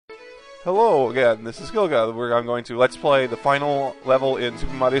Hello again, this is Gilga, where I'm going to Let's Play the final level in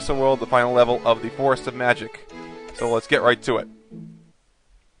Super Marisa World, the final level of the Forest of Magic. So let's get right to it.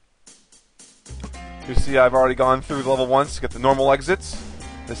 You see I've already gone through level once to get the normal exits.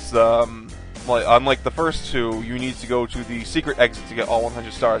 This, unlike the first two, you need to go to the secret exit to get all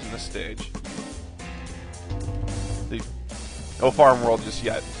 100 stars in this stage. No farm world just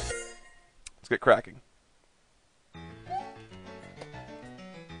yet. Let's get cracking.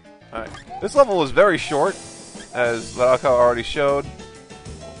 Alright, this level is very short, as Marisa already showed.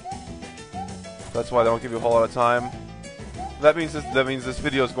 That's why they don't give you a whole lot of time. That means this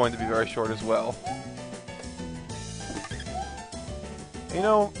video is going to be very short as well. You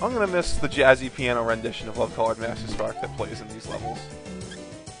know, I'm gonna miss the jazzy piano rendition of Love Colored Master Spark that plays in these levels.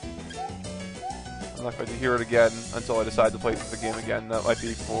 I'm not going to hear it again until I decide to play the game again. That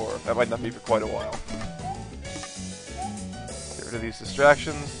might not be for quite a while. Get rid of these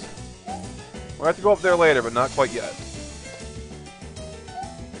distractions. We'll have to go up there later, but not quite yet.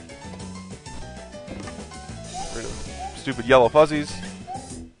 Get rid of stupid yellow fuzzies.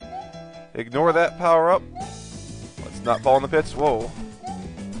 Ignore that power up. Let's not fall in the pits. Whoa.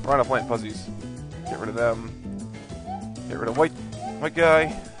 We're on a plant fuzzies. Get rid of them. Get rid of white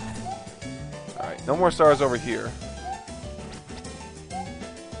guy. Alright, no more stars over here.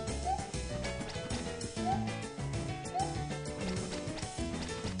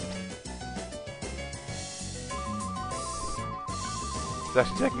 It's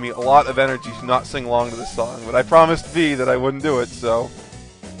actually taking me a lot of energy to not sing along to this song, but I promised V that I wouldn't do it, so...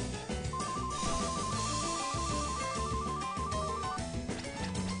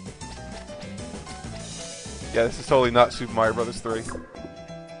 Yeah, this is totally not Super Mario Bros. 3.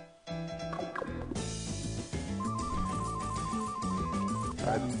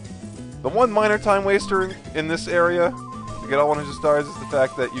 The one minor time waster in this area to get all 100 stars is the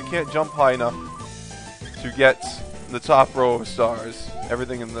fact that you can't jump high enough to get the top row of stars.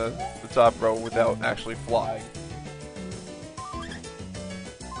 Everything in the top row without actually flying.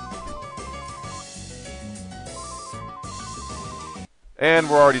 And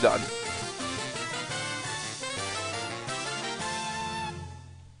we're already done.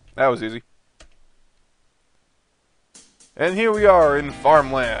 That was easy. And here we are in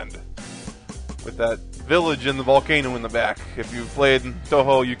Farmland, with that village and the volcano in the back. If you've played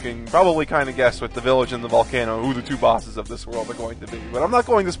Toho, you can probably kind of guess with the village and the volcano who the two bosses of this world are going to be. But I'm not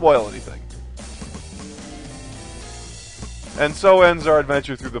going to spoil anything. And so ends our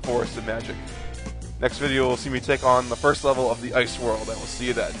adventure through the Forest of Magic. Next video will see me take on the first level of the Ice World. I will see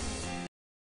you then.